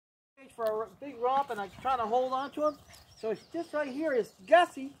for a big romp, and I'm trying to hold on to him. So this right here is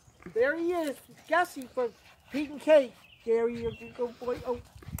Gussie. There he is, Gussie for Pete and Kate. There he is, good boy. Oh,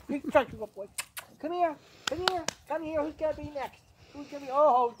 Pete, good boy. Come here, come here, come here. Who's gonna be next? Who's gonna be?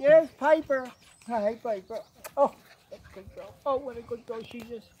 Oh, there's Piper. Hi, Piper. Oh, that's a good girl. Oh, what a good girl she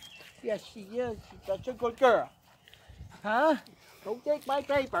is. Yes, she is. She's such a good girl. Huh? Don't take my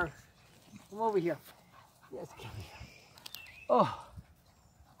paper. Come over here. Yes, come here. Oh.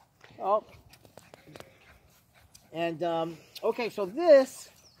 Oh. And, okay, so this,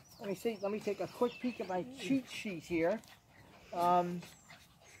 let me see, let me take a quick peek at my cheat sheet here.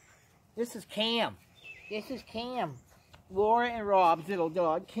 This is Cam. This is Cam. Laura and Rob's little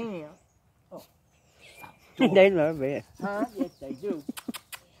dog, Cam. Oh. They love it. Huh? Yes, they do.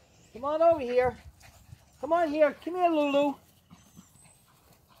 Come on over here. Come on here. Come here, Lulu.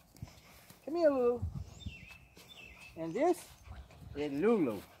 Come here, Lulu. And this is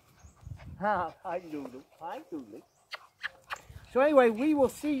Lulu. Hi, Lulu. Hi, Lulu. So anyway, we will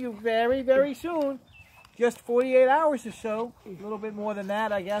see you very, very soon. Just 48 hours or so. A little bit more than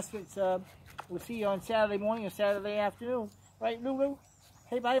that, I guess. It's we'll see you on Saturday morning or Saturday afternoon. Right, Lulu?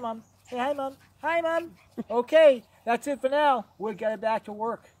 Hey, bye, Mom. Hey, hi, Mom. Hi, Mom. Okay, that's it for now. We'll get back to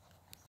work.